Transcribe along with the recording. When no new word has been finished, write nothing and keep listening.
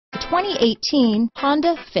2018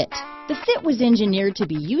 Honda Fit. The Fit was engineered to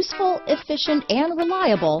be useful, efficient, and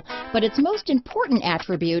reliable, but its most important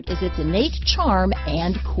attribute is its innate charm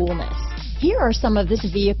and coolness. Here are some of this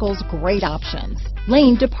vehicle's great options: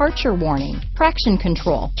 lane departure warning, traction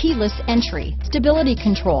control, keyless entry, stability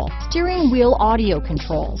control, steering wheel audio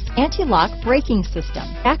controls, anti-lock braking system,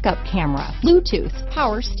 backup camera, Bluetooth,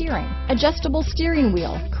 power steering, adjustable steering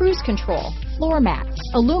wheel, cruise control, floor mats,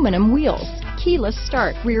 aluminum wheels, keyless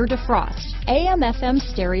start, rear defrost, AM/FM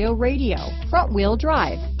stereo radio, front wheel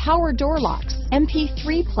drive, power door locks,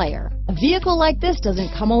 MP3 player. A vehicle like this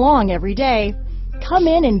doesn't come along every day. Come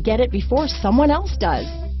in and get it before someone else does.